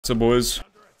What's up, boys?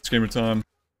 It's gamer time.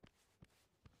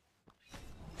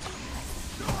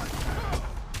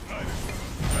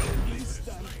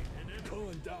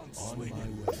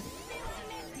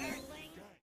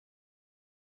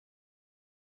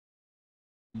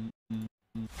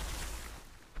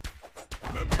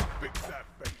 Let me fix that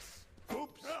face.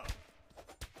 Oops.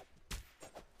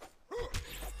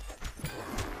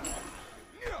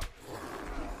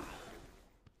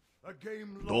 A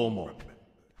game long.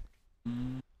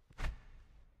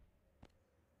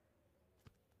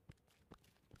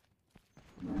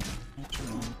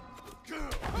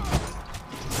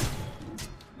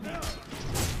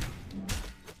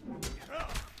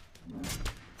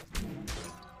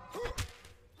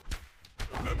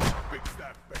 Let me fix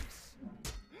that face.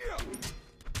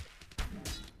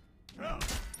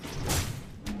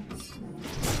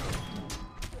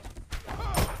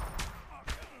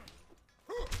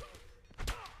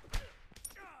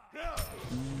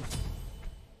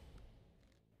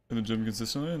 In the gym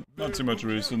consistently? Not too much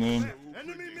recently. I'm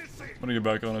gonna get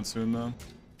back on it soon though.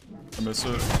 I miss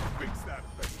it. Fix that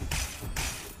face.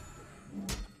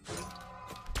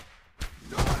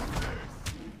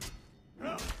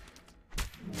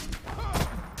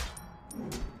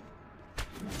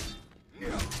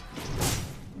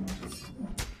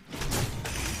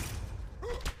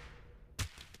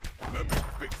 Let me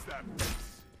fix that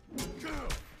face. See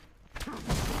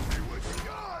what you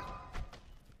got.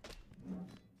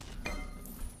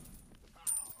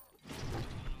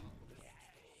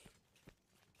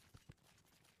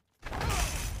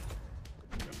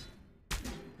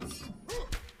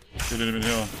 He didn't even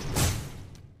heal.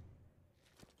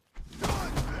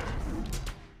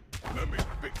 Let me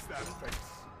fix that face.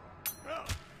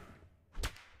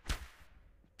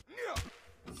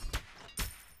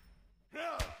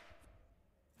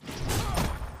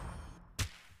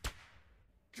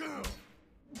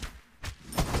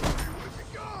 What you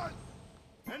got?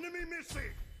 Enemy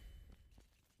missing.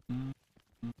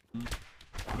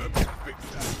 Let me fix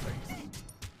that face.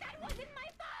 That wasn't my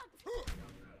fault!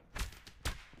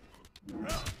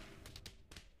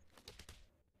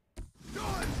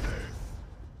 Dodge this.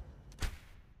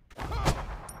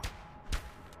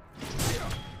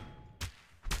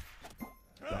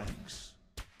 Thanks.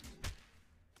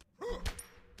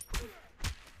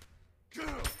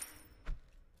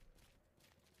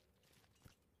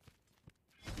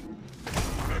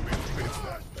 Let me fix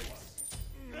that face.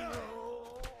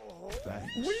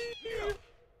 Thanks.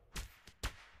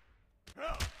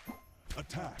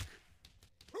 Attack.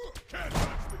 Can't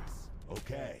touch this.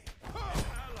 Okay.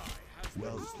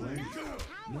 Well played.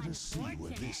 Let us see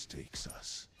where this takes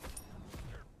us.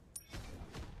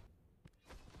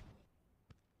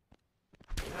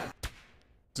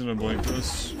 Didn't blink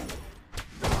this.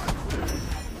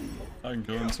 I can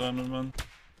kill him, Simon, man.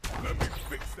 Let me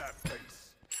fix that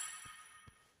face.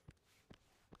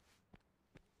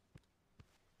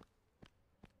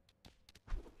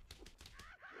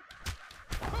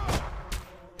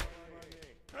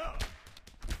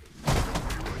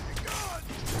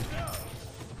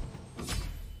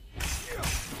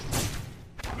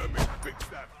 Let me fix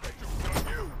that face on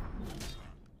you.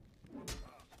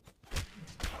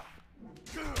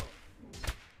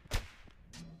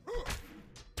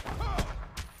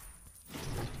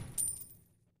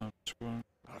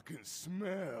 I can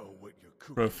smell what you're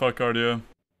cooking. Bro, fuck cardio.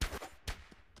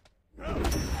 Let me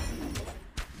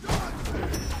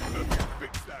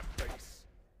fix that face.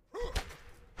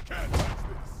 Can't touch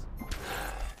this.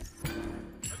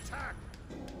 Attack.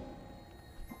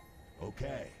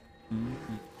 Okay.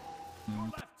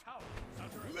 Left tower is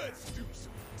under attack. Let's do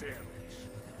some damage.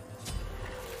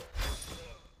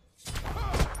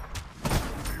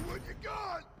 See what you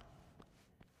got.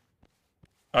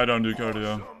 I don't do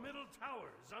cardio. Your middle tower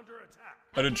is under attack.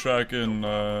 I did track in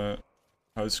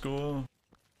high school,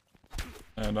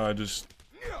 and I ain't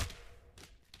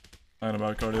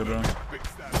about cardio, bro.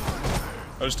 Fix that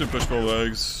face. I just do push-pull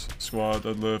legs, squat,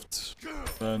 deadlift,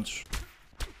 bench,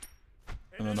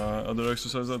 and then other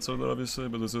exercises outside that, obviously.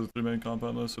 But those are the three main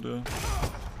compound lists I do.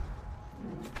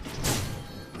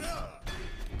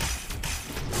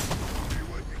 See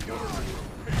what you got.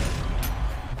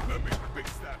 Let me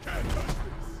fix that. Can't touch this.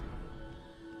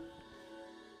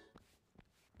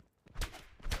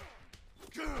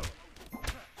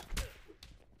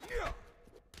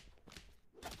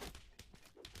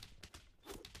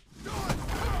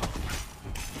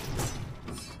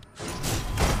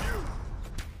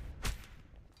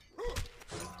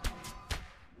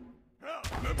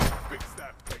 Let me fix that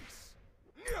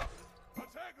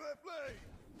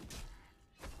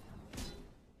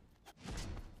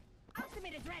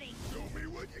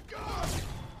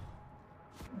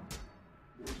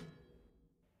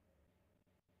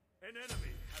An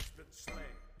enemy has been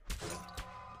slain.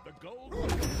 The gold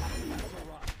has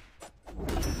arrived.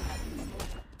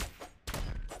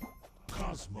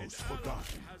 Cosmos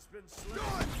forgotten. Has been slain.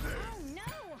 Oh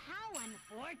no, how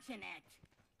unfortunate.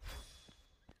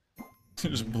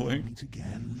 Just blink. Meet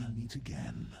again. Meet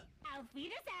again. Auf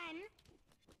Wiedersehen.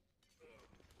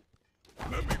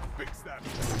 Let me fix that.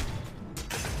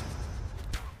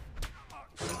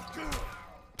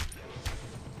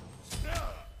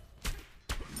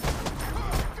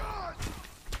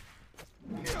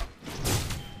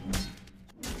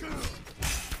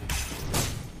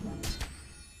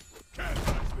 Can't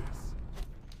touch this.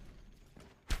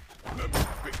 Let me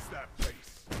fix that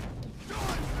face.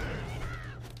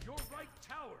 Your right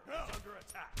tower is under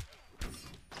attack.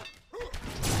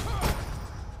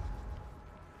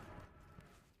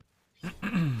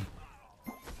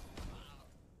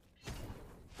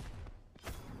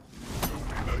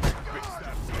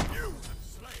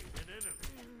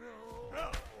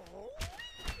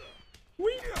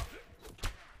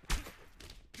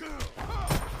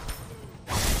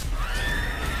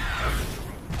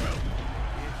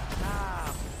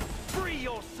 Free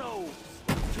your souls!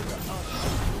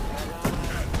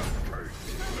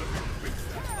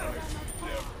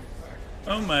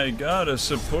 Oh my god, a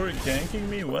support ganking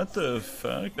me? What the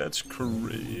fuck? That's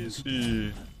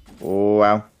crazy. Oh,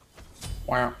 wow.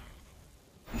 Wow.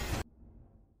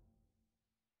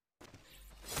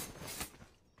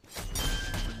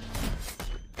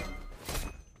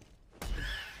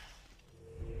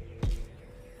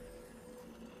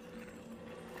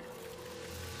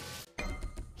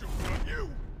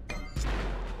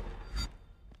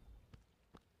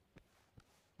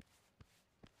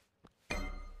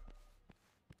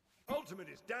 Ultimate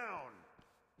is down.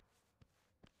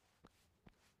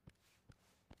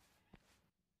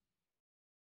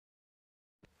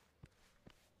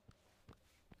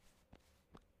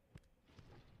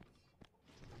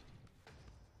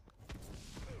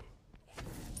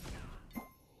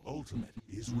 Ultimate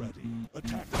is ready.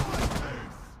 Attack.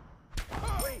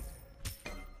 Wait.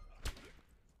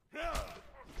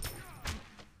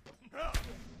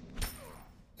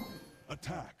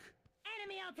 Attack.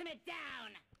 Enemy ultimate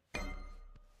down.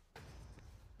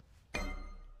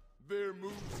 Their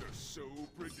moves are so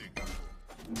predictable.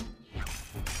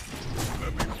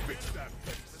 Let me fix that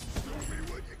face and show me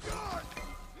what you got.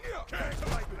 Can't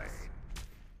fight this.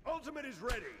 Ultimate is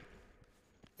ready.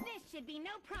 This should be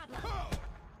no problem.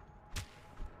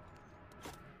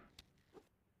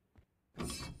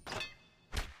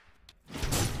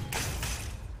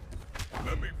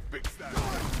 Let me fix that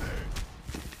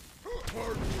face.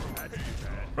 Hard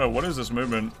work. Bro, what is this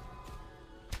movement?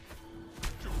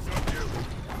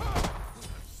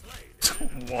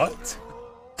 What?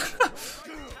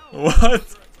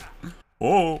 What?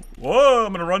 Whoa, whoa,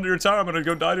 I'm gonna run to your tower, I'm gonna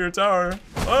go die to your tower.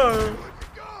 Whoa!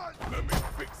 Let me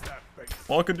fix that face.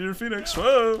 Walking to your Phoenix,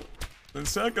 whoa! Then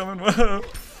set coming, whoa!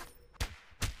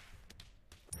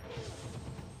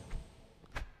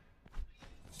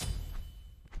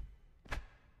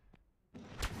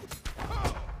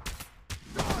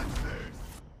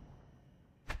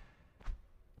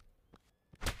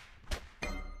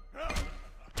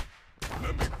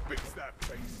 Let me fix that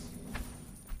face.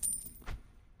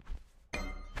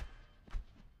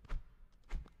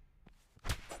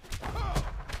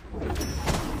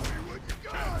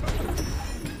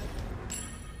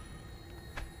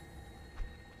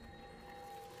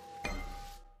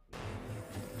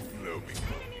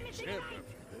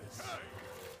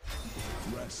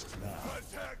 Rest now.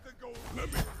 Attack the gold. Let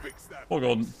me fix that. Full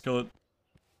gold, kill it.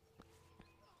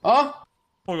 Huh?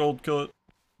 Full gold, kill it.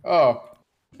 Oh.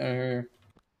 I hear you.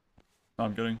 No,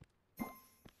 I'm kidding.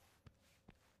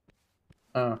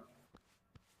 Oh.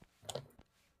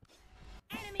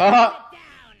 Enemy Haha.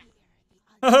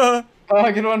 ultimate down.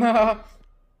 Oh, good one. Haha.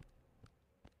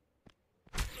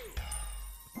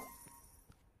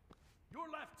 Your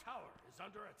left tower is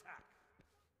under attack.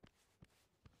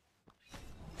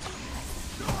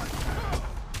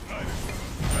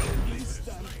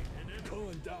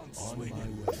 Going down swinging. On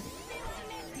my way.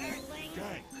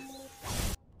 Earthling.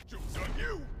 Joke's on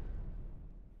you.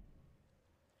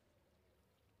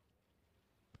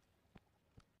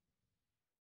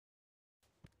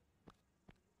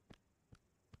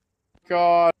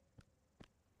 God.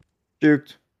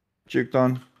 Juked. Juked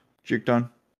on. Juked on.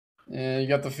 Yeah, you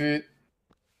got the feet.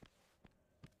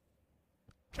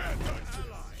 Cat ally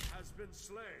has been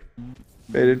slain.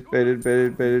 Baited, baited,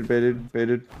 baited, baited, baited,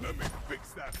 baited. Let me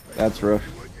fix that face. That's rough.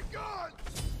 What you got?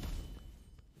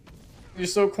 You're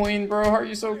so clean, bro. Are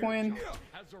you so clean?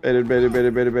 Baited, baited,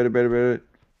 baited, baited, baited, baited, baited.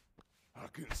 I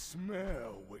can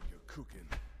smell what you're cooking.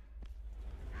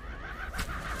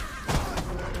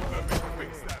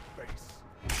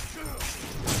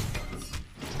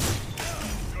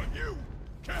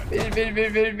 Baited, baited,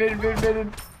 baited, baited, baited,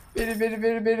 baited, baited, baited,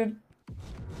 baited, baited.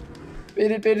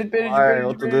 Baited, baited, baited, Why?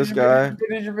 What did this guy?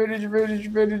 baited, baited,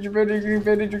 baited, baited, baited,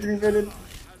 baited, baited,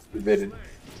 baited, baited.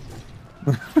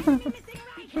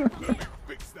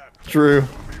 True.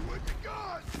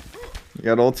 You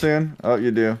got ult soon? Oh,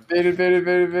 you do. Baited, baited,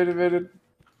 baited, baited, baited.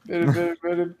 Baited, baited,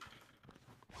 baited.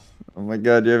 Oh my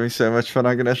god, you're having so much fun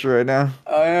on Ganesha right now.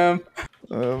 I am.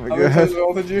 Oh my How many times god. have I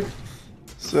ulted you?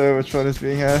 So much fun is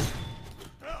being had.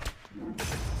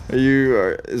 Are you,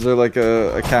 is there like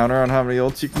a counter on how many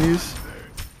ults you can use?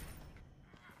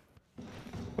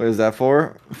 What is that,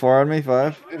 4? 4 on me?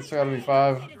 5? It's gotta be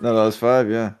 5. No, that was 5,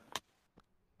 yeah.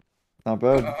 Not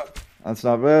bad. That's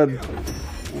not bad.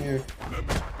 Here.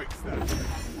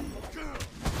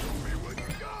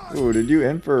 Ooh, did you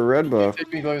in for a red buff?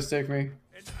 Take me, Glows, take me.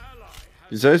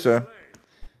 You say so. I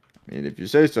mean, if you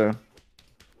say so.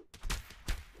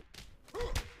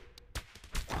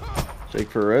 Shake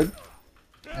for red?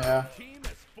 Yeah.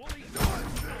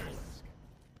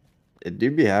 It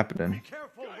do be happening.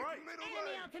 Careful, right? Enemy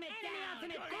ultimate down. Oh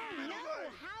no,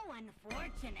 how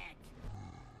unfortunate.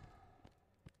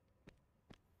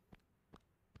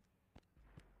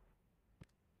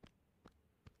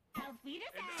 Auf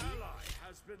Wiedersehen. Ally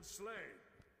has been slain.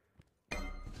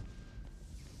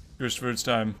 Here's for its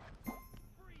time.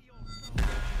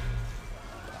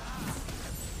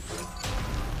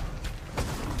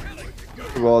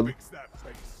 Well, Fix that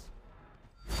face.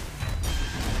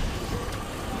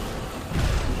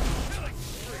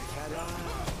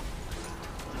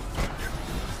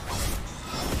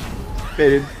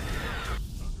 baited.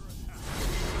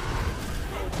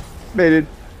 Baited.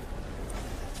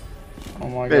 Oh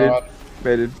my Baited. god.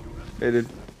 Baited. Baited.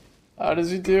 How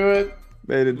does he do it?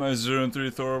 Baited. My 0 and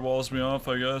 3 Thor walls me off,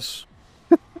 I guess.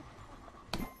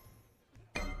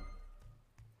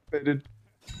 Baited.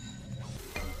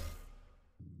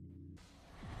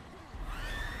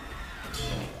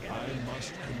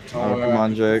 Oh, come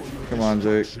on, Jake. Come on,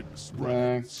 Jake.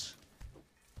 Thanks.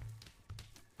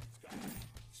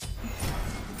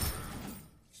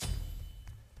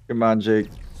 Come on, Jake.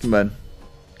 Come on.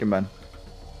 Come on.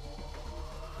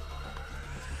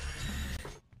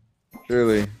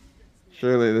 Surely.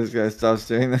 Surely this guy stops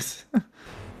doing this.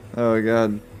 Oh,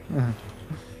 God.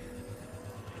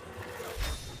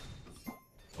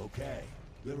 Okay,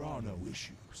 there are no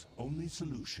issues, only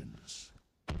solutions.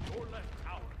 Your left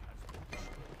tower has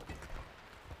been destroyed.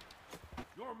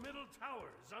 Your middle tower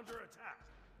is under attack.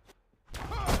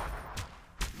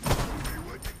 Show me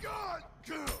what you got.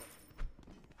 Go.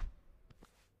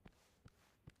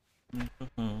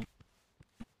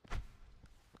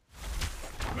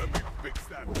 Let me fix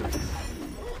that face.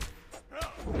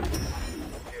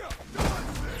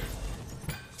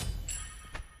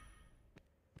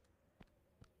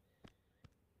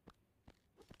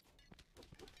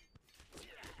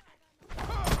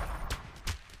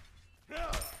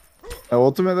 No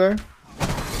ultimate there? Don't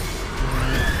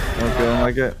feeling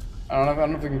like it. I don't know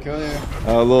if I can kill you.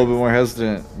 A little bit more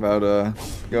hesitant about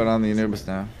going on the Anubis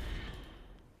now.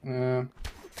 Yeah.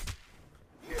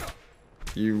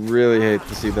 You really hate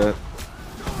to see that.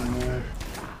 Yeah.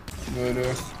 Really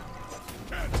do.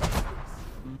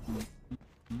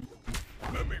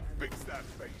 Let me fix that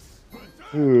face.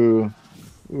 Ooh.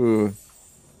 Ooh.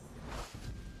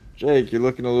 Jake, you're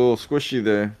looking a little squishy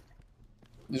there.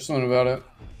 Just learn about it.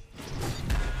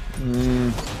 I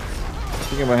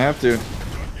think I might have to.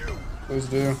 Please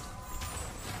do.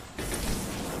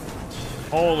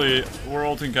 Holy, we're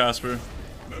ulting Casper.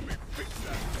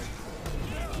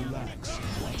 Relax and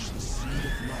watch the seed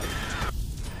of light.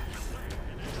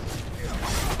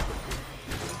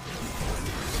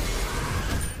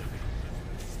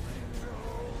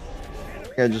 I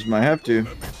think I just might have to.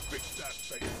 Fix that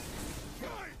face.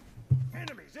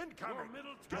 Enemies incoming. Your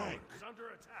middle tower is under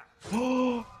attack.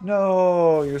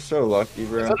 No, you're so lucky, Is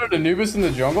bro. that an Anubis in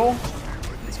the jungle?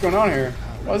 What's going on here?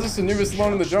 Why is this Anubis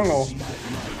alone in the jungle?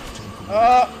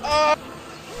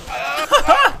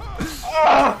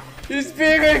 He's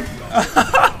beaming!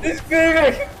 He's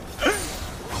beaming!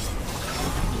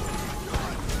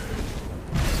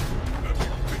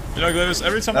 You know, Glavis,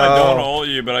 every time I don't ult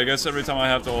you, but I guess every time I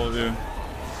have to ult you.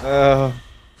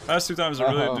 Last 2 times I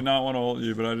really do not want to ult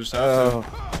you, but I just have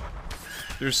to.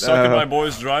 You're sucking my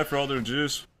boys dry for all their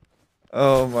juice.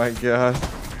 Oh my god.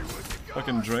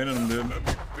 Fucking draining them, dude. My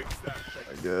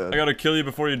god. I gotta kill you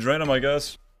before you drain them, I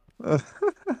guess.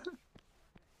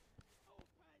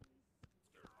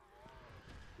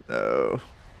 No.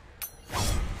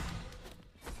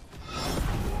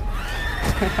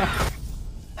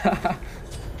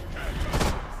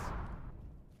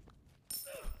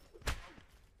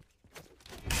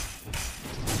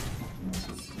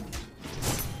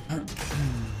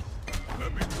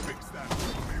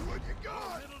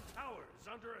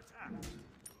 under attack.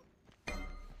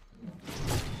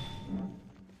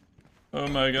 Oh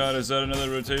my god, is that another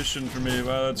rotation for me?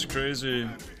 Wow, that's crazy.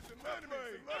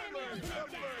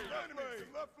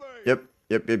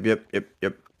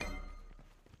 Yep.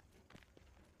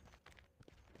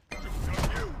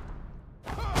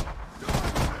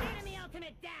 Enemy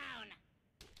ultimate down.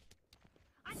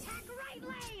 Attack right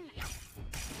lane.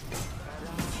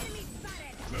 Enemy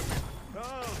spotted.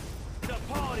 Oh,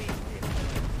 the party.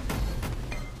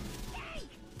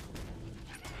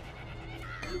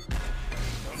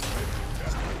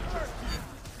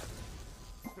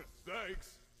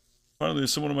 Thanks. Finally,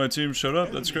 someone on my team showed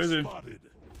up. That's crazy. Spotted.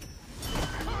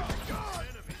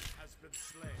 Enemy has been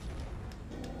slain.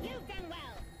 You've done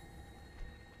well.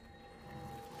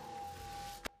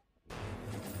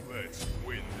 Let's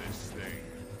win this thing.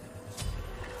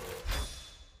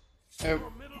 Oh, Your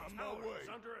middle tower is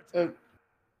under attack.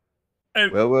 oh.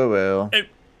 Well. Hey, Well.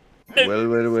 hey. Well.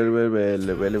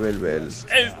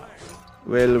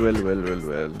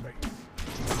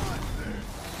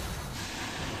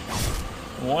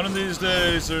 One of these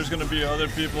days, there's gonna be other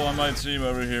people on my team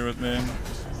over here with me.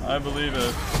 I believe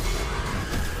it.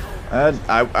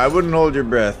 I wouldn't hold your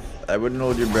breath. I wouldn't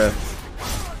hold your breath.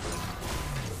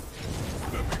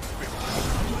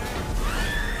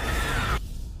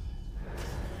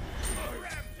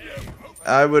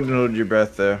 I wouldn't hold your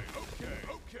breath there.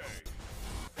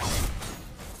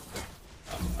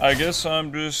 I guess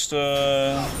I'm just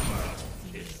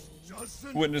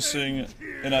witnessing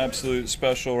an absolute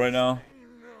special right now.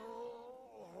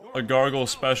 A gargle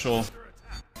special.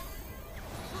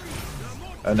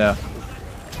 I know.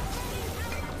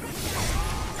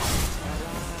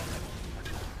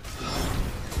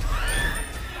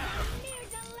 Mere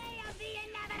delay of the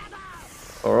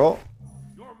inevitable. Alright.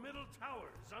 Your middle tower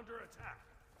is under attack.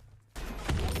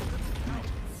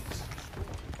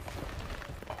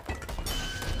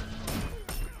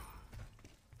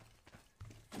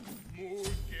 More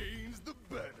gains, the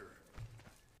better.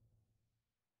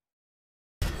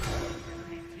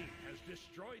 Enemy team has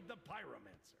destroyed the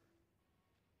pyromancer.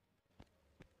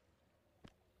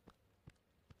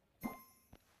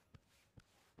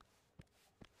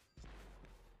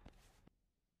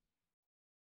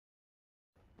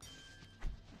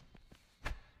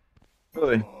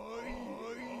 Really?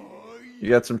 You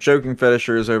got some choking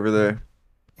fetishers over there.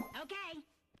 Okay.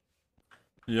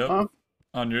 Yep. Huh?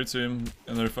 On your team,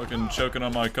 and they're fucking choking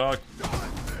on my cock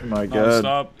Oh my god.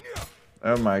 non-stop.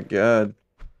 Oh my god.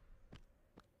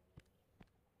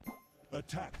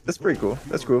 Attack. That's pretty cool.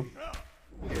 That's cool.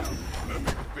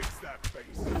 Fix that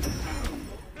face.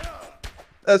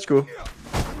 That's cool.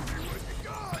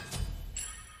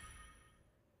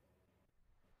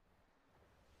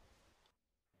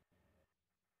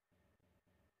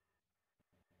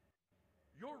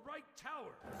 Your right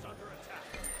tower is under attack.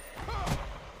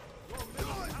 Your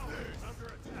middle tower is under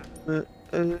attack.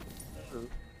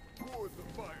 Pour the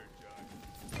fire,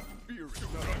 Judge. Fear is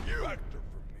not a factor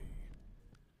for me.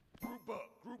 Group up,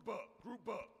 group up, group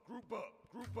up, group up,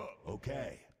 group up.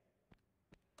 Okay.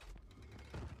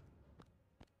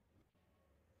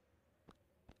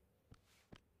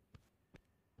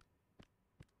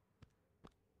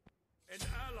 An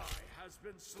ally has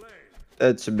been slain.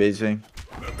 That's amazing.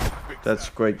 That's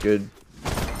quite good.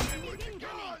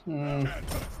 Hmm.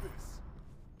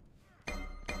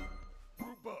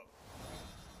 Group up.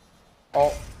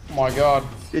 Oh my god.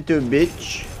 Little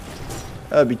bitch.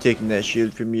 I'll be taking that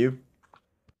shield from you.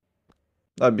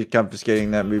 I'll be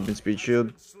confiscating that movement speed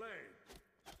shield. Slain.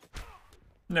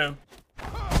 No.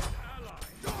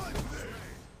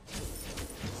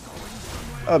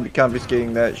 I'll be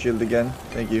confiscating that shield again.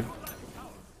 Thank you.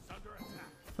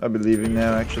 I'll be leaving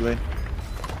now, actually.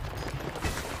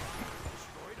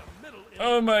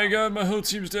 Oh my god, my whole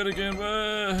team's dead again.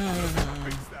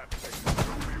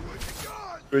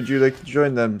 Would you like to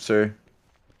join them, sir?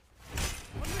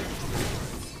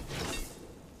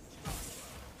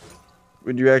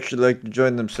 Would you actually like to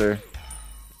join them, sir?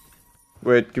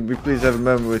 Wait, could we please have a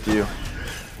moment with you?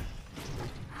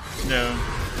 No.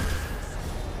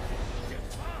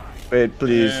 Wait,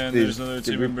 please, And please. there's another Could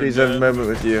team we member please have a dead. moment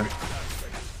with you? Defend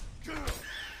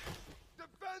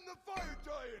the fire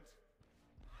giant.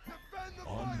 Defend the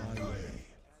On fire my giant. way.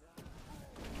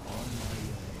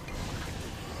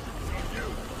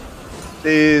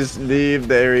 Please leave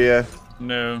the area.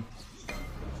 No.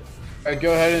 Alright,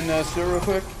 go ahead and sit real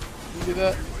quick. Can you do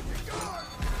that?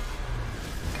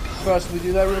 Possibly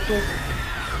do that real quick?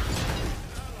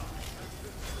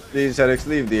 Please, Haddix,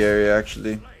 leave the area,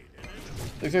 actually.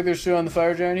 Looks like they're still on the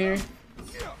fire giant here.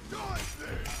 What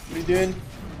are you doing?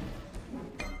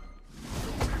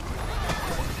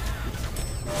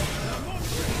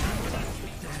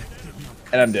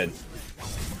 And I'm dead.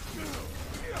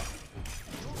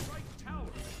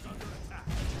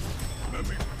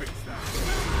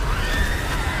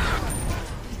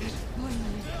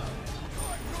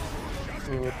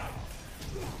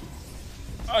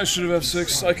 I should have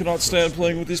F6. I cannot stand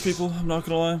playing with these people. I'm not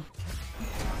gonna lie.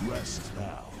 Rest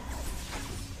now.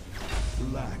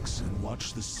 Relax and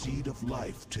watch the seed of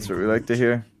life take That's what we like to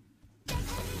hear.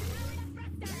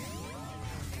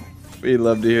 We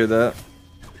love to hear that.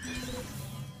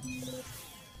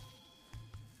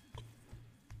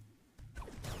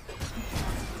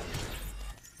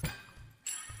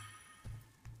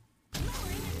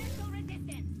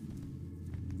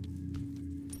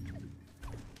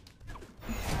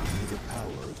 May the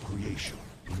power of creation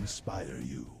inspire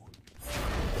you.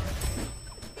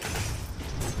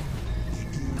 The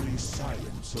eerie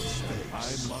silence of space.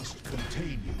 I must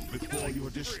contain you before your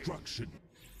destruction.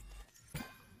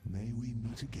 May we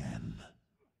meet again.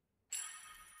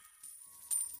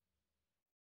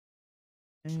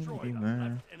 Destroyed a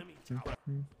left enemy tower.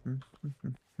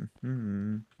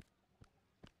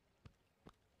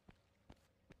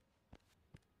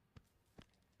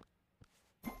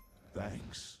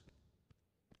 Thanks.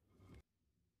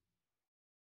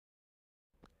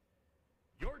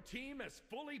 Your team has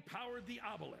fully powered the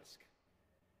obelisk.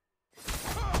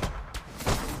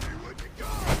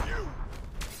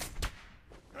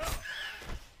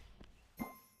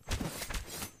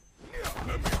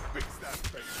 Let me fix that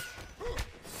face.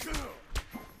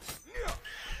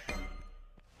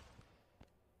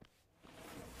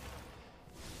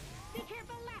 Be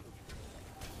careful left.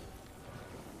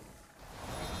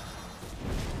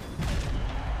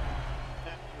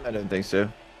 I don't think so.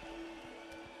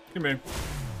 Come here.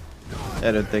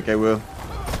 I don't think I will.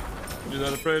 You're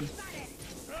that afraid?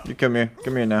 You come here.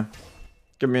 Come here now.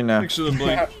 Come here now. Thanks for the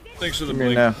blink. Thanks for the Come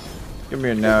here blink. now. Come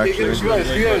here now, Hey,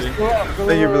 actually. you guys, go up, go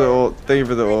Thank you for the up. ult. Thank you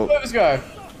for the ult. Look at this guy.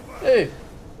 Hey.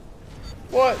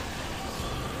 What?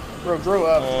 Bro, grow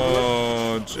up.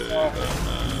 Oh, Jay.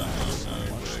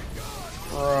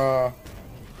 Bruh.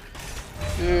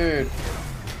 Dude.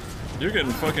 You're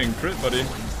getting fucking crit, buddy.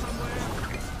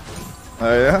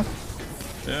 Oh yeah?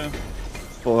 Yeah.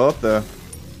 Full health though.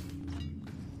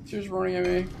 She was running at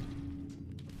me.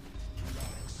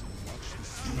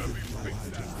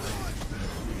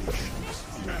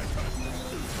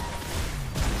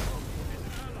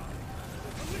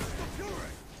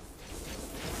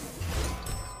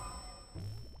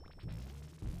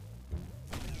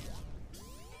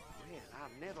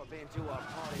 I've never been to a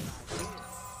party like this.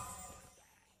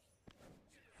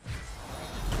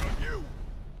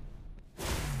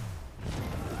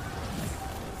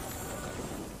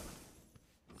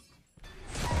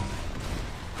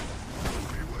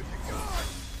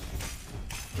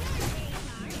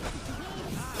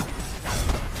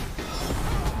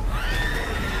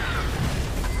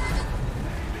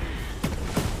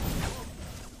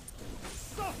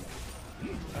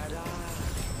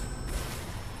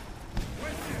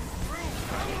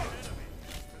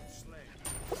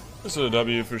 This is a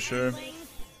W for sure.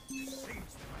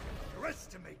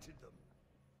 Underestimated them.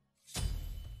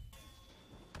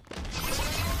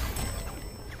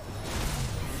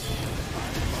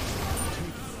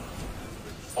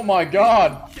 Oh my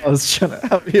god. I was trying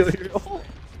to out heal you. Your middle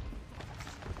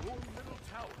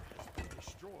tower has been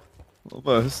destroyed.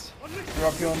 Almost. You're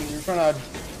up healing. You're trying to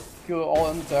kill all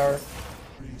in the tower.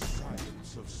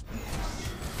 Silence of space.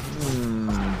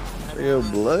 Real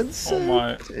blood Oh set?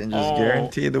 my. And just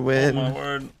guarantee the win. Oh my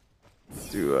word.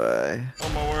 Do I? Oh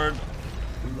my word.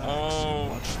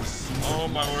 Oh. Oh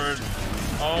my word.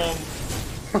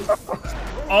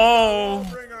 Oh.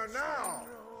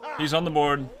 He's on the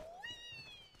board.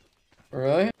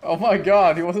 Really? Oh my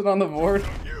god, he wasn't on the board.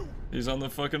 He's on the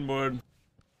fucking board.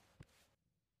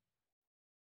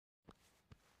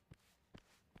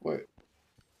 Wait.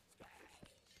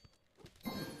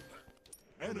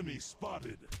 Enemy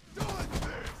spotted.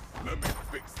 Let me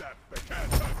fix that. They can't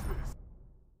touch this.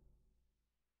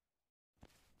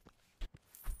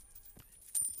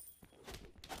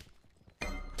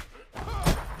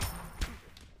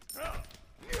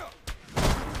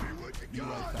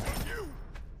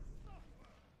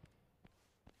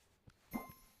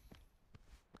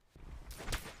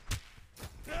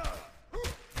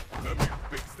 Let me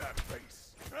fix that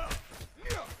face.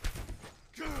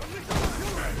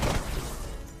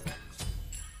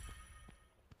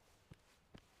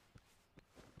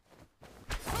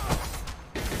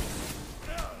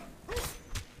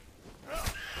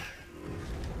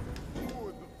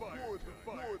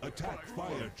 Attack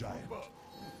fire giant.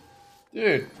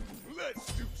 Dude.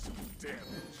 Let's do some damage.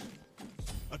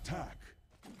 Attack.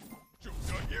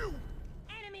 Joke's on you.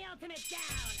 ultimate down.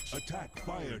 Attack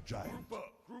fire giant. Group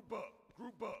up, group up,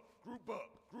 group up, group up,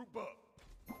 group up.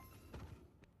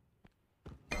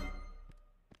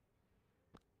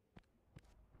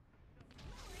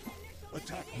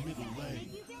 Attack middle lane.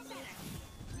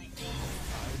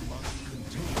 I must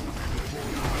contain you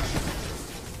before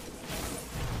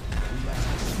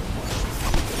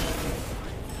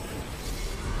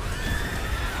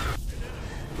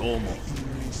Normal.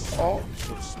 Oh.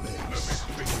 Who's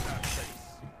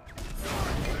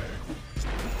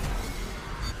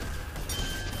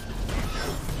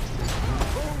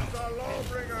the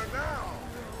lawbringer now?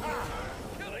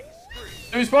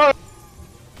 New spot.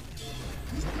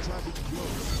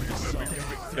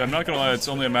 Yeah, I'm not gonna lie, it's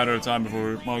only a matter of time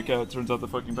before my cat turns out the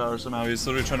fucking power somehow. He's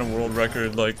literally trying to world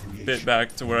record, like, bit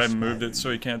back to where I moved it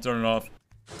so he can't turn it off.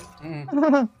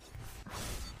 And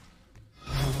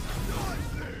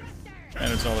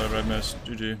it's all that red mist.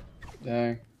 GG.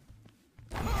 Dang.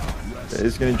 Yeah,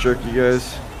 he's gonna jerk you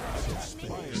guys.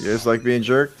 You guys like being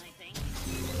jerked?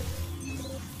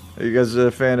 Are you guys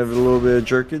a fan of a little bit of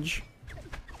jerkage?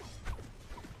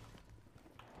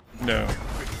 No.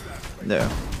 No.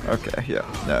 Okay, yeah.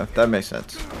 No, that makes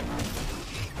sense.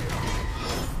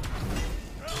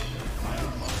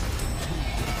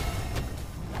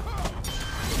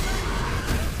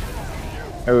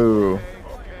 Oh.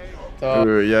 Tough.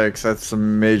 Ooh, yikes, that's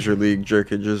some major league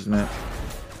jerkage, isn't it?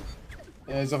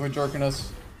 Yeah, he's definitely jerking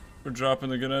us. We're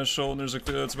dropping the Ganesh shoulder and there's a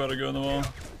clear that's about to go in the wall.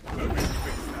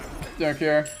 Don't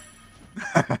care.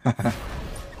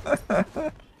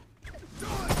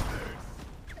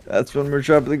 That's when we're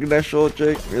dropping the Ganesh shoulder,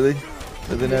 Jake? Really?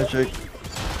 Really now, Jake?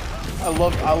 I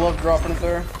love dropping it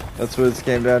there. That's what it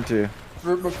came down to.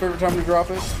 Favorite time to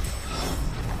drop it.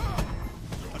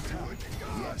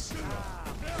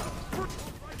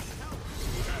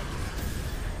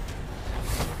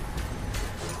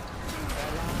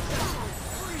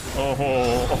 Oh,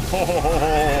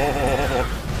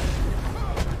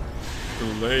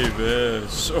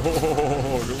 Glavis.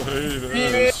 Oh,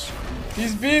 Glavis.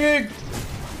 He's beaming.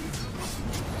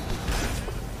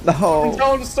 No.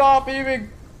 Tell him to stop beaming.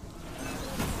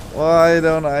 Why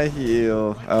don't I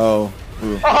heal? Oh.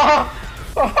 Ooh.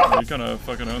 You kind of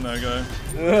fucking own that guy.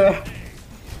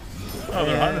 Oh,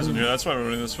 their Heimer's in here. That's why we're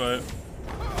winning this fight.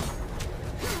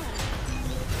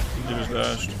 He just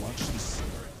dashed.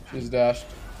 She's dashed.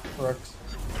 Correct.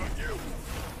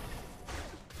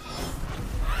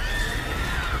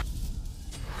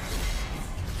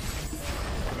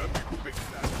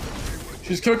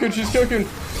 She's cooking, she's cooking.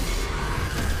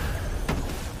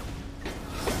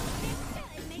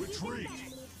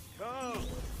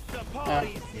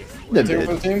 They Take it did.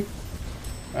 for the team.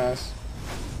 Nice.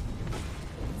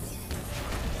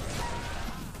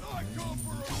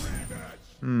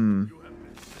 Hmm.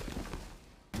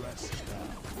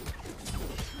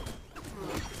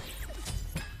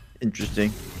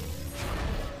 Interesting.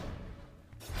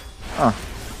 Huh.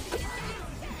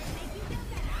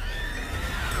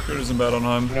 Good isn't bad on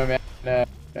him. No, man. No,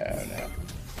 no, no.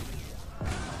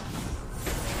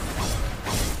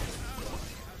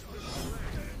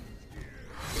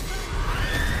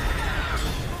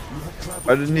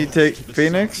 Why didn't he take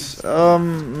Phoenix?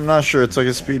 I'm not sure. It's like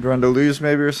a speed run to lose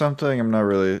maybe or something. I'm not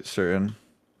really certain.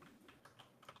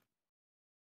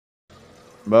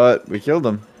 But we killed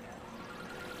him.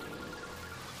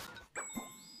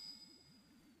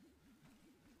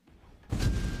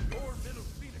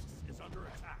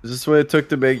 Is this what it took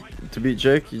to beat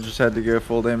Jake? You just had to go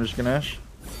full damage Ganesh?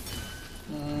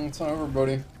 It's not over,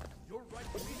 buddy.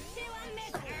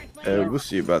 We'll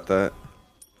see about that.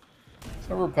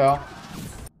 It's over, pal.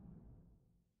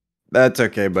 That's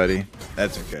okay, buddy.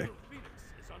 That's okay.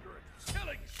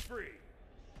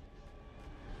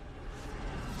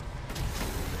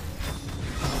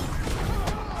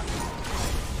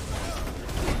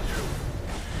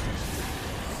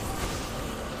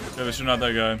 Yeah, but you're not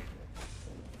that guy.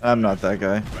 I'm not that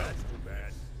guy.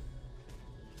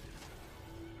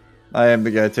 I am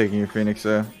the guy taking your Phoenix,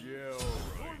 though.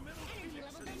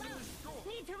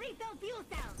 Need to refill fuel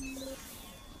cells.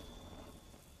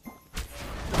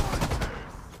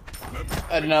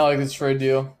 I did not like this trade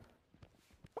deal.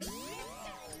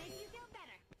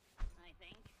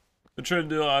 The trade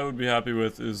deal I would be happy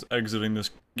with is exiting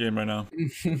this game right now.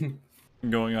 And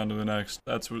going on to the next.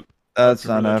 That's what. That's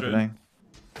not happening.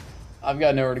 I've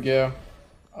got nowhere to go.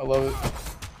 I love it.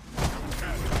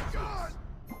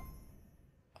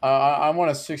 I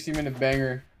want a 60-minute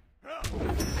banger. A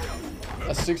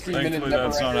 60-minute Thankfully, never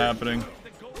that's not happening.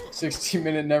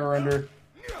 60-minute never ender.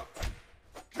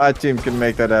 My team can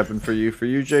make that happen for you. For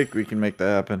you, Jake, we can make that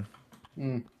happen.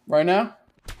 Right now?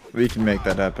 We can make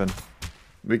that happen.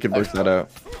 We can work that out.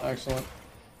 Excellent.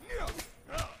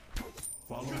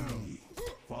 Follow me.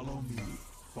 Follow me.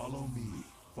 Follow me.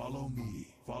 Follow me.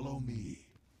 Follow me.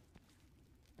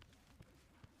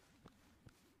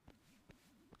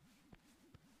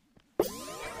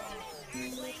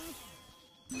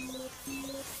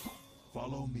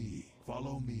 Follow me.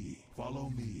 Follow me. Follow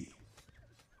me.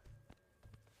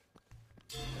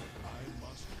 I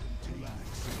must relax.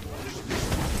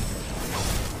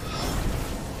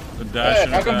 The dash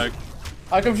and attack.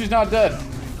 How come she's not dead?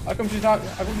 How come she's not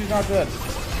dead?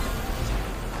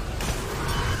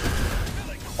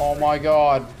 Oh my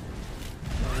god.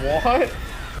 What?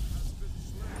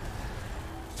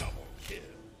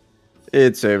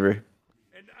 It's over.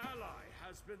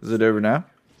 Is it over now?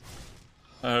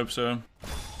 I hope so.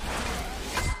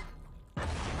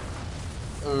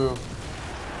 Ooh.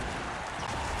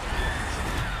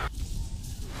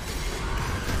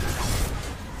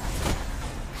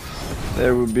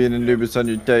 There will be an Anubis on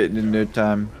your Titan in no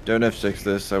time. Don't F6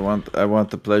 this. I want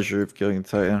the pleasure of killing the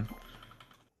Titan.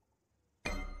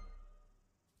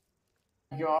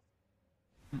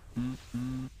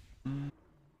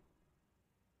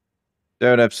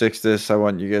 Don't F6 this. I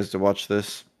want you guys to watch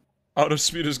this. Auto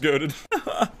speed is goated.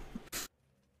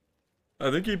 I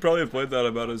think he probably played that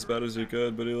about as bad as he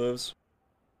could, but he lives.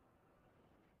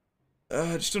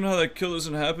 I just don't know how that kill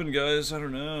doesn't happen, guys. I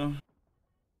don't know.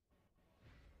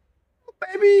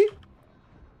 Baby!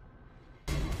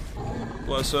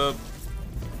 Bless up.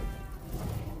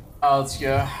 Oh, let's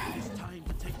go.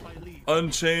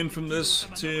 Unchained from this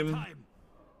team.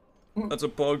 That's a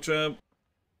PogChamp.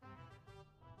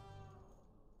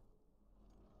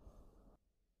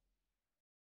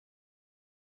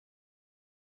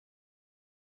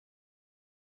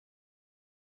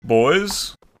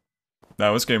 Boys,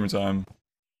 now it's gamer time.